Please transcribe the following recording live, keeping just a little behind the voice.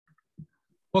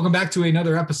Welcome back to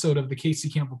another episode of the Casey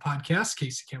Campbell Podcast.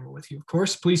 Casey Campbell with you, of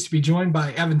course. Pleased to be joined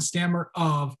by Evan Stamer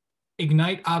of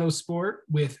Ignite Autosport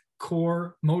with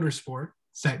Core Motorsport.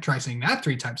 Try saying that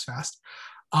three times fast.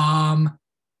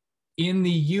 In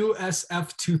the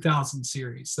USF 2000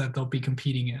 series that they'll be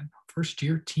competing in. First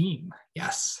year team.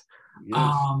 Yes.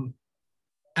 Evan,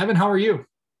 how are you?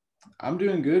 I'm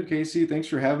doing good, Casey. Thanks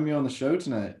for having me on the show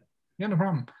tonight. Yeah, no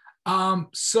problem.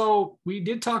 So we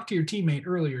did talk to your teammate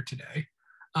earlier today.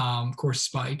 Of course,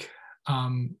 Spike.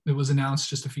 It was announced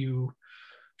just a few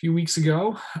weeks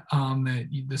ago that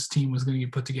this team was going to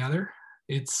get put together.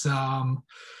 It's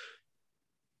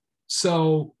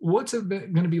so what's it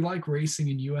going to be like racing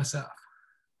in USF?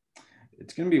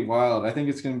 It's going to be wild. I think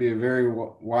it's going to be a very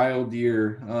wild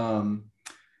year.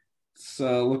 It's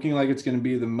looking like it's going to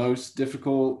be the most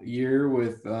difficult year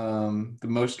with the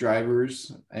most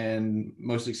drivers and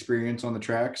most experience on the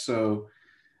track. So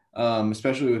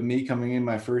especially with me coming in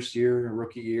my first year,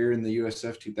 rookie year in the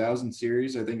USF 2000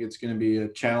 series, I think it's going to be a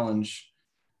challenge,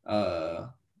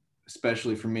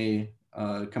 especially for me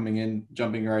coming in,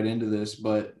 jumping right into this.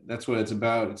 But that's what it's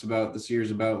about. This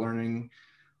year's about learning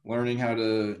how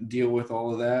to deal with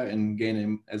all of that and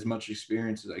gaining as much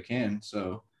experience as I can.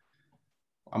 So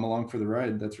I'm along for the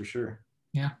ride, that's for sure.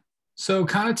 Yeah. So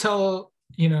kind of tell,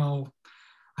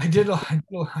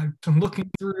 I'm looking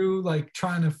through, like,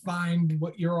 trying to find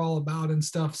what you're all about and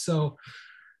stuff. So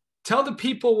tell the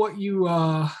people what you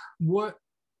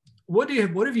what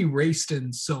have you raced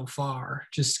in so far?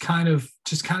 Just kind of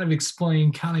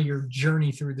explain kind of your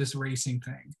journey through this racing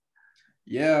thing.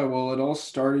 Yeah, well, it all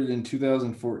started in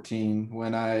 2014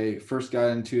 when I first got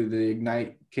into the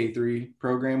Ignite K3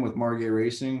 program with Margay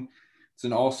Racing. It's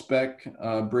an all-spec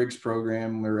Briggs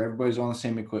program where everybody's on the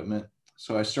same equipment.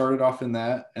 So I started off in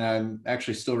that, and I'm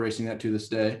actually still racing that to this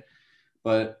day.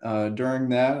 But during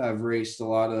that, I've raced a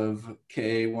lot of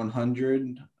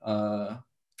KA100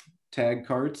 tag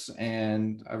karts,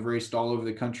 and I've raced all over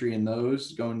the country in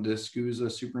those, going to SCUSA,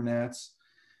 Supernats,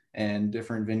 and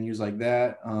different venues like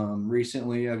that.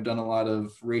 Recently, I've done a lot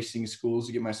of racing schools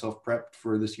to get myself prepped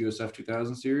for this USF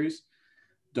 2000 series.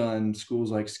 Done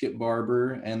schools like Skip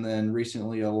Barber, and then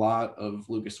recently a lot of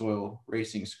Lucas Oil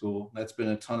Racing School. That's been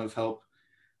a ton of help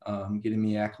getting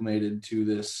me acclimated to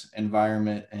this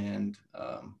environment, and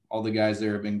all the guys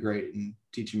there have been great in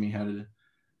teaching me how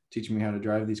to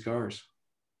drive these cars.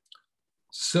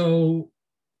 So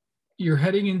you're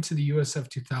heading into the USF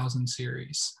 2000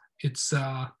 series. It's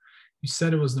you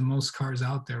said it was the most cars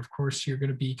out there. Of course, you're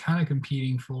going to be kind of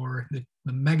competing for the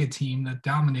mega team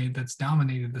that's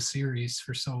dominated the series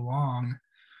for so long.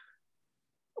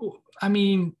 I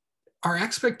mean, are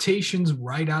expectations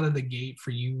right out of the gate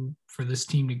for this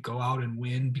team to go out and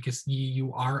win because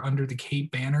you are under the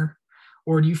Cape banner?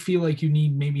 Or do you feel like you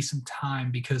need maybe some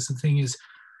time? Because the thing is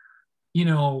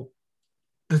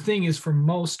for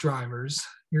most drivers,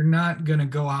 you're not going to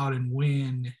go out and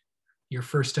win your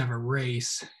first ever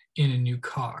race in a new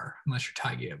car unless you're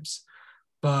Ty Gibbs.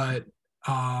 But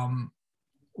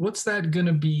what's that going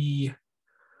to be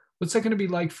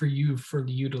like for you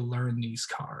to learn these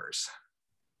cars?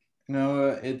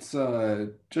 It's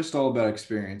just all about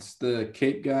experience. The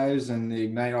Cape guys and the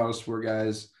Ignite Autosport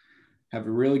guys have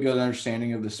a really good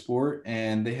understanding of the sport,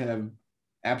 and they have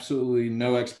absolutely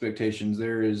no expectations.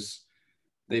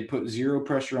 They put zero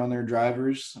pressure on their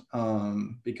drivers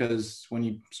because when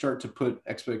you start to put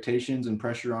expectations and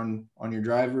pressure on your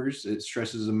drivers, it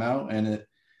stresses them out, and it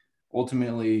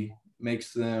ultimately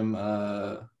makes them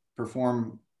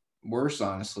perform worse,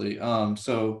 honestly.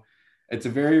 So it's a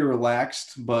very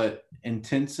relaxed but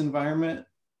intense environment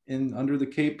under the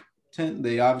Cape tent.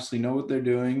 They obviously know what they're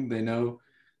doing. They know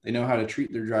how to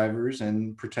treat their drivers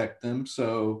and protect them.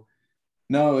 So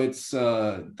no, it's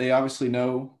they obviously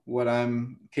know what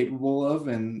I'm capable of,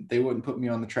 and they wouldn't put me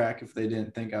on the track if they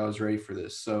didn't think I was ready for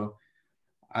this. So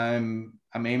I'm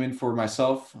aiming for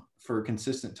myself for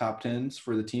consistent top tens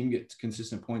for the team, get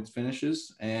consistent points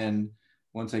finishes, and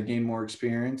once I gain more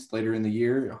experience later in the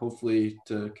year, hopefully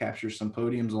to capture some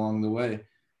podiums along the way.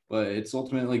 But it's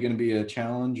ultimately going to be a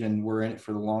challenge, and we're in it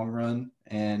for the long run,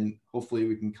 and hopefully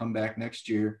we can come back next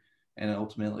year and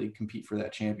ultimately compete for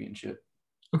that championship.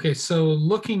 Okay, so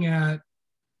looking at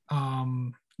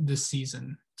this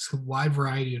season, it's a wide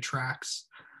variety of tracks,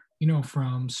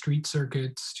 from street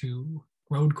circuits to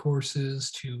road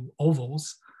courses to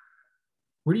ovals.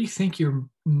 Where do you think you're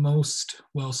most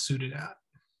well suited at?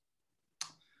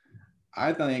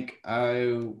 I think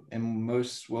I am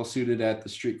most well suited at the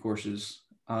street courses.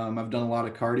 I've done a lot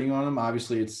of karting on them.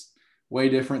 Obviously, it's way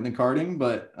different than karting,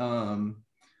 but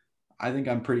I think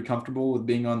I'm pretty comfortable with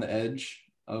being on the edge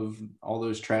of all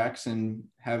those tracks and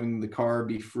having the car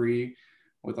be free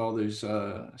with all those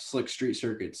slick street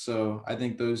circuits. So I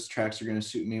think those tracks are going to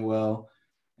suit me well.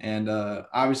 And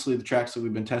obviously the tracks that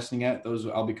we've been testing at, those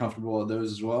I'll be comfortable at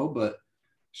those as well. But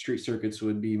street circuits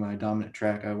would be my dominant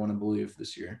track, I want to believe,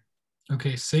 this year.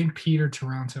 Okay, St. Pete or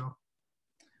Toronto?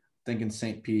 Thinking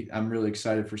St. Pete. I'm really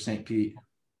excited for St. Pete.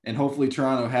 And hopefully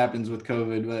Toronto happens with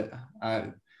COVID, but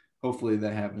hopefully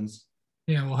that happens.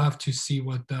 Yeah, we'll have to see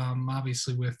what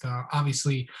obviously with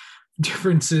obviously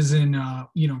differences in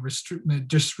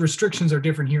just restrictions are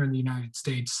different here in the United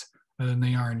States than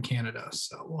they are in Canada.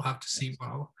 So we'll have to see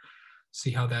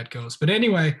how that goes. But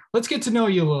anyway, let's get to know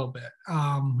you a little bit.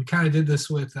 We kind of did this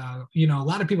with a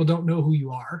lot of people don't know who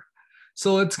you are.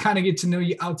 So let's kind of get to know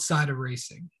you outside of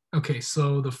racing. Okay,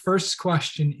 so the first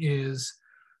question is,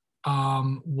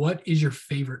 what is your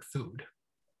favorite food?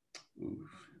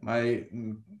 I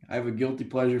have a guilty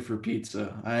pleasure for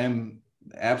pizza. I am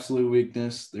absolute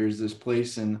weakness. There's this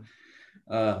place in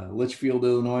Litchfield,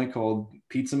 Illinois called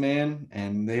Pizza Man,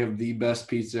 and they have the best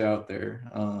pizza out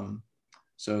there.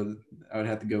 So I would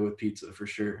have to go with pizza for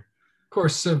sure. Of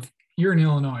course, so you're in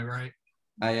Illinois, right?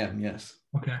 I am, yes.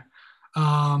 Okay.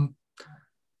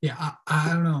 Yeah,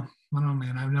 I don't know. I don't know,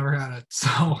 man. I've never had it.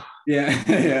 So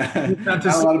yeah. Not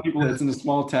a lot of people. It's in a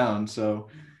small town, so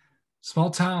small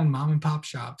town mom and pop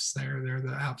shops. They're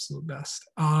the absolute best.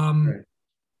 Right.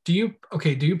 Do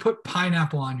you put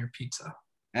pineapple on your pizza?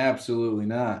 Absolutely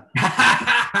not.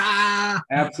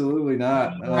 Absolutely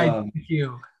not. Thank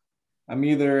you. I'm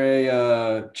either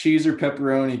a cheese or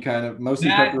pepperoni kind of, mostly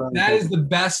pepperoni. That is the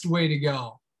best way to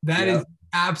go. That is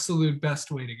absolute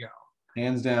best way to go.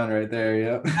 Hands down right there.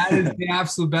 Yep. That is the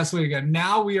absolute best way to go.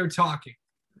 Now we are talking.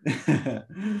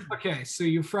 Okay, so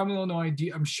you're from Illinois.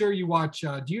 I'm sure you watch.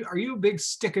 Are you a big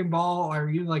stick and ball? Are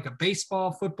you like a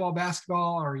baseball, football,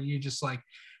 basketball? Or are you just like,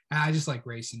 I just like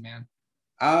racing, man?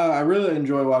 I really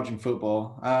enjoy watching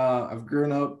football. I've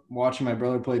grown up watching my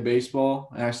brother play baseball,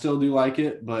 and I still do like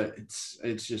it, but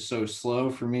it's just so slow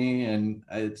for me, and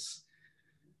I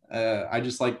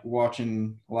just like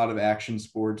watching a lot of action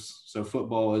sports. So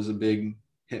football is a big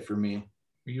hit for me.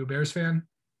 Are you a Bears fan?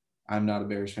 I'm not a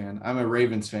Bears fan. I'm a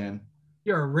Ravens fan.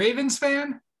 You're a Ravens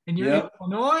fan? And you're in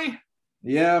Illinois?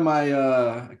 Yeah,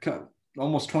 my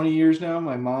almost 20 years now.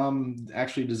 My mom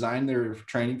actually designed their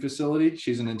training facility.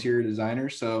 She's an interior designer.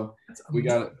 So we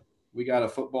got a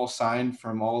football sign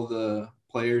from all the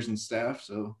players and staff.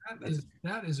 So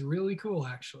that is really cool,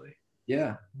 actually.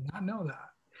 Yeah. I did not know that.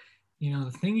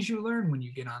 The things you learn when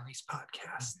you get on these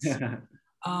podcasts.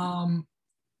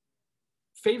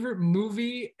 Favorite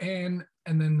movie and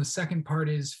then the second part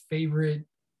is favorite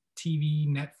TV,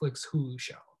 Netflix, Hulu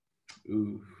show.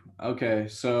 Ooh, okay.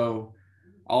 So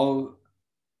I'll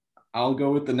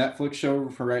go with the Netflix show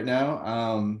for right now.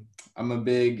 I'm a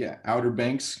big Outer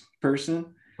Banks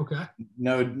person. Okay.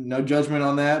 No judgment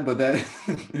on that, but that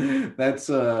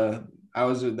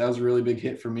was a really big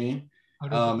hit for me.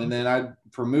 And then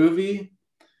for movie,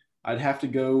 I'd have to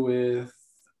go with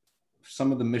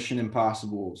some of the Mission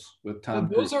Impossibles with Tom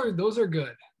Cruise. Those are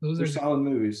good. Those are solid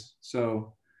movies.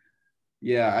 So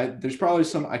yeah, there's probably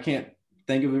some, I can't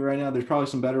think of it right now. There's probably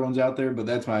some better ones out there, but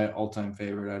that's my all-time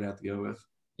favorite I'd have to go with.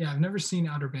 Yeah, I've never seen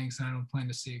Outer Banks, and I don't plan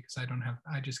to see it because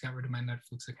I just got rid of my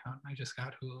Netflix account. I just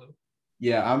got Hulu.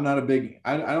 Yeah, I'm not a big,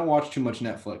 I don't watch too much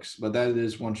Netflix, but that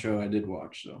is one show I did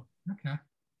watch. So okay.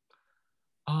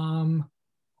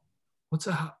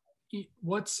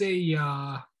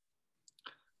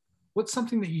 What's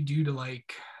something that you do to,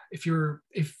 like,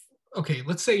 okay,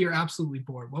 let's say you're absolutely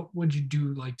bored. What would you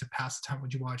do, like, to pass the time?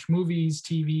 Would you watch movies,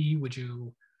 TV? Would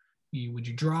you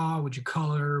draw? Would you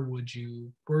color? Would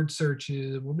you word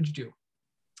searches? What would you do?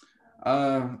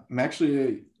 I'm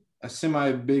actually a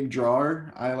semi big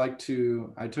drawer. I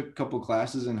took a couple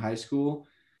classes in high school.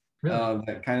 Really?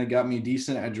 That kind of got me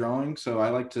decent at drawing. So I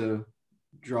like to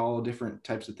draw different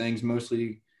types of things,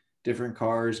 mostly different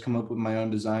cars, come up with my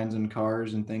own designs and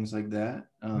cars and things like that.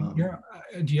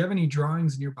 Do you have any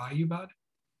drawings nearby you, bud?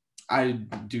 I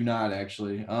do not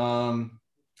actually.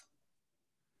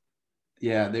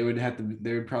 Yeah, they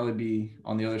would probably be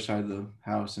on the other side of the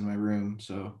house in my room.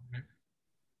 So,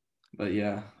 but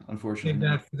yeah, unfortunately. Save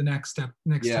that for the next step.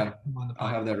 Time on the podcast. I'll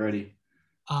have that ready.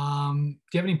 Do you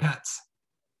have any pets?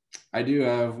 I do. I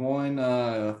have one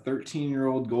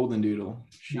 13-year-old golden doodle.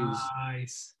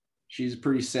 Nice. She's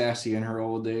pretty sassy in her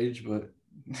old age, but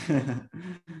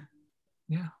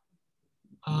yeah.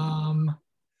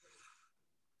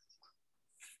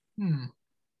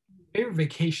 Favorite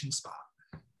vacation spot?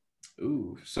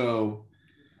 Ooh, so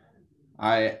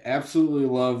I absolutely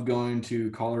love going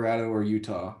to Colorado or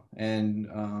Utah, and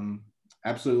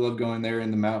absolutely love going there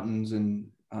in the mountains and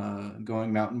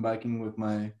going mountain biking with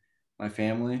my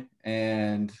family.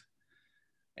 And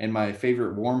my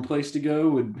favorite warm place to go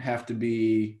would have to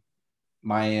be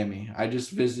Miami. I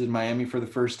just visited Miami for the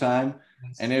first time,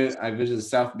 and I visited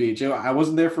South Beach. I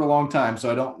wasn't there for a long time,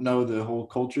 so I don't know the whole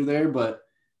culture there, but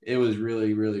it was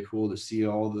really, really cool to see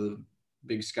all the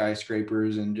big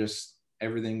skyscrapers, and just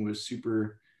everything was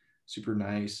super, super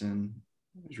nice, and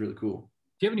it was really cool.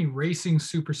 Do you have any racing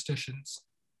superstitions?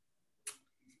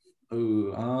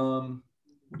 Oh,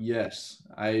 yes,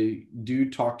 I do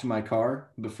talk to my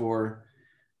car before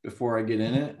I get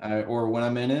in it, or when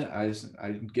I'm in it, I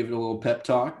give it a little pep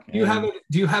talk. Do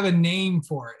you have a name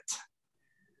for it?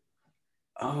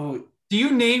 Oh, do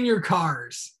you name your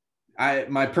cars?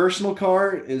 My personal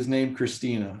car is named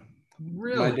Christina.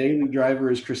 Really? My daily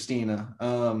driver is Christina.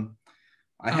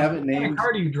 I haven't named. What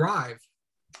car do you drive?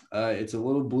 It's a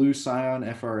little blue Scion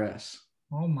FRS.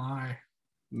 Oh my.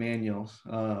 Manuals.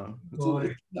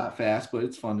 It's not fast, but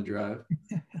it's fun to drive.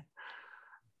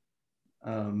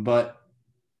 But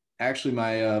actually,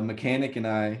 my mechanic and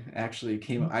I actually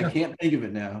I can't think of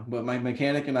it now, but my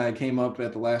mechanic and I came up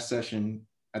at the last test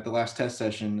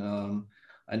session,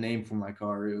 a name for my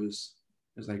car. It was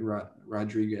like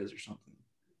Rodriguez or something.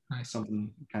 Nice.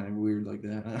 Something kind of weird like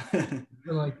that.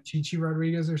 Like Chichi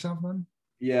Rodriguez or something?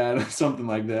 Yeah, something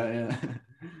like that, yeah.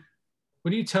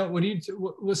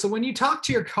 So when you talk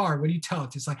to your car, what do you tell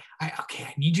it? It's like, I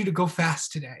need you to go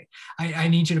fast today. I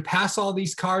need you to pass all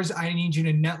these cars. I need you to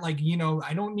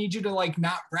I don't need you to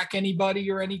not wreck anybody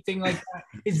or anything like that.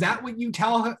 Is that what you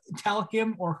tell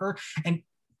him or her? And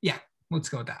yeah, let's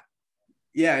go with that.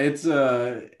 Yeah, it's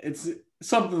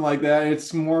something like that.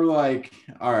 It's more like,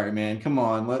 all right, man, come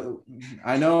on.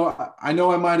 I know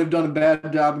I might have done a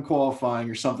bad job in qualifying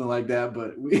or something like that,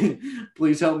 but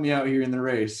please help me out here in the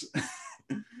race.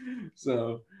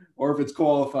 So, or if it's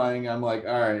qualifying, I'm like,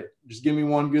 all right, just give me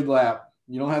one good lap.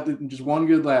 You don't have to, just one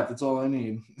good lap. That's all I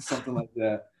need. Something like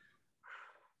that.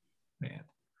 Man,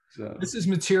 so this is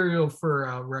material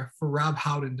for Rob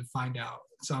Howden to find out.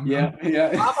 So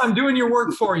Rob, I'm doing your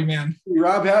work for you, man.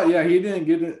 Rob Howden, he didn't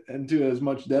get into as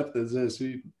much depth as this.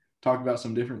 We talked about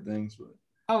some different things, but.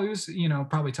 Oh, he was,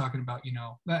 probably talking about,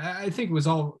 I think it was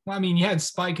all. Well, I mean, you had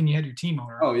Spike and you had your team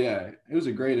owner. Oh yeah, it was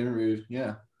a great interview.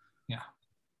 Yeah. Yeah.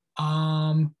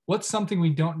 What's something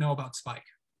we don't know about Spike?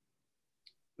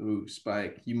 Ooh,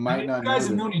 Spike. You might not. You guys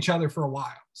have known each other for a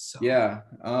while. So. Yeah.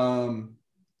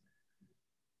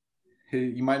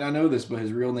 You might not know this, but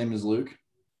his real name is Luke.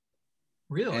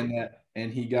 Really?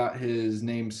 And he got his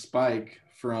name Spike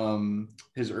from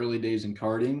his early days in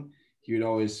karting. He would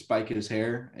always spike his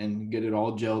hair and get it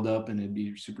all gelled up, and it'd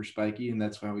be super spiky, and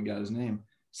that's how he got his name.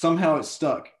 Somehow it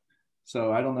stuck.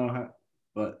 So I don't know how,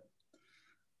 but.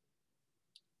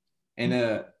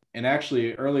 And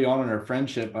actually, early on in our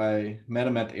friendship, I met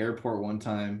him at the airport one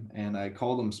time, and I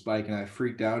called him Spike, and I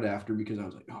freaked out after because I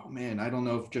was like, "Oh man, I don't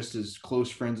know if just his close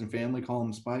friends and family call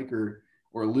him Spike or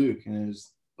Luke,"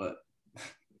 but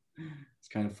it's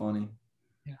kind of funny.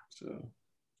 Yeah. So.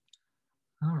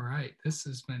 All right, this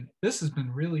has been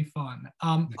really fun.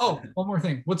 Oh, one more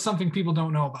thing. What's something people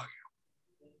don't know about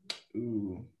you?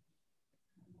 Ooh.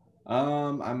 I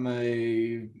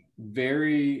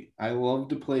love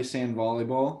to play sand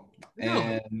volleyball. Really?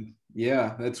 And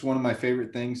yeah, that's one of my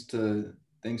favorite things to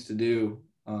do.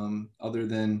 Other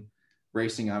than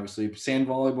racing, obviously, sand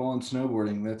volleyball and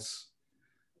snowboarding. That's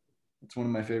one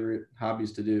of my favorite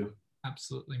hobbies to do.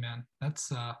 Absolutely, man.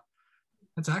 That's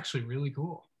actually really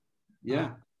cool.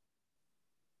 Yeah.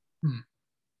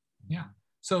 Yeah.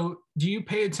 So do you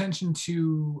pay attention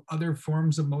to other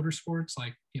forms of motorsports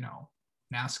like,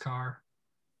 NASCAR,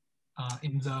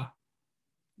 IMSA?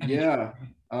 Yeah.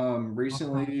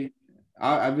 Recently,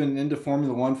 I've been into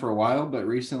Formula One for a while, but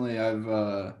recently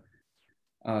I've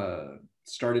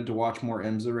started to watch more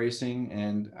IMSA racing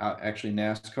and actually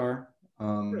NASCAR.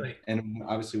 Really? And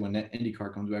obviously when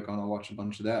IndyCar comes back on, I'll watch a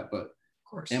bunch of that. But of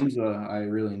course, IMSA I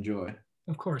really enjoy.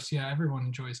 Of course, yeah, everyone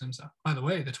enjoys IMSA. By the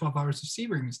way, the 12 Hours of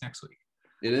Sebring is next week.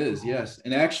 It is, yes.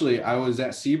 And actually, I was at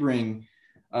Sebring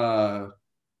 2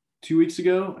 weeks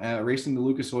ago racing the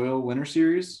Lucas Oil Winter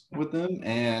Series with them,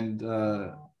 and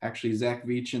actually Zach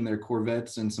Veach and their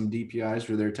Corvettes and some DPIs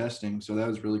were there testing, so that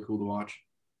was really cool to watch.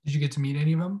 Did you get to meet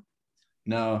any of them?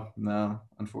 No,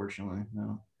 unfortunately,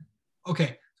 no.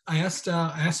 Okay, I asked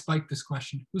Spike this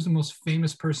question. Who's the most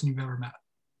famous person you've ever met?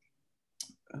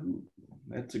 Ooh,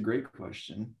 that's a great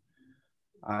question.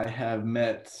 I have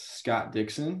met Scott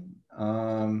Dixon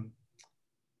and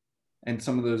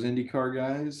some of those IndyCar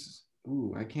guys.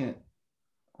 Ooh, I can't.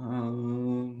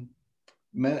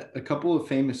 Met a couple of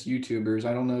famous YouTubers.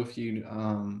 I don't know if you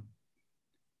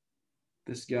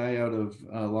this guy out of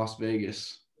Las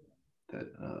Vegas that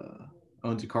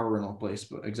owns a car rental place,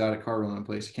 but exotic car rental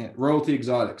place. Royalty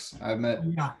Exotics. Yeah. I met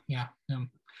him.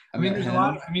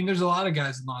 There's a lot of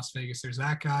guys in Las Vegas. There's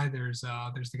that guy. There's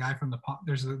the guy from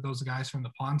there's those guys from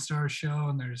the Pawn Stars show,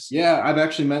 and there's Yeah, I've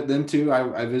actually met them too.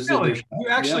 I visited really? their shop. You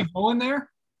actually go in there?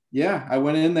 Yeah, I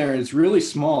went in there. It's really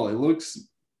small. It looks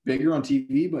bigger on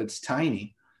TV, but it's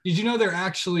tiny. Did you know they're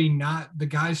actually not the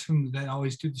guys from that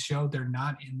always do the show? They're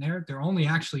not in there. They're only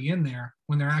actually in there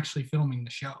when they're actually filming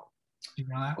the show. Do you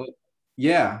know that?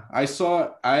 Yeah, I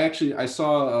saw.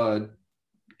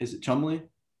 Is it Chumley?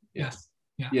 Yes.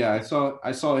 Yeah. Yeah,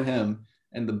 I saw him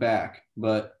in the back,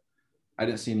 but I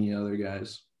didn't see any other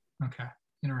guys. Okay,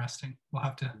 interesting. We'll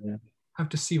have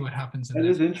to see what happens. It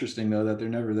is interesting though that they're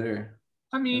never there.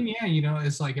 I mean, yeah,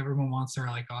 it's like everyone wants their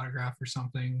like autograph or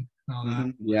something and all that.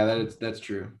 Mm-hmm. Yeah, that's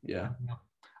true. Yeah.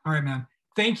 All right, man.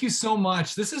 Thank you so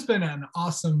much. This has been an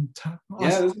awesome time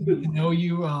to know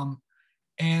you.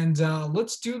 And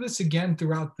let's do this again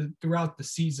throughout the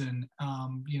season.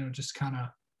 Just kind of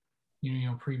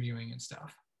previewing and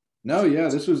stuff. No, yeah,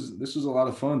 this was a lot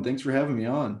of fun. Thanks for having me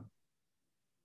on.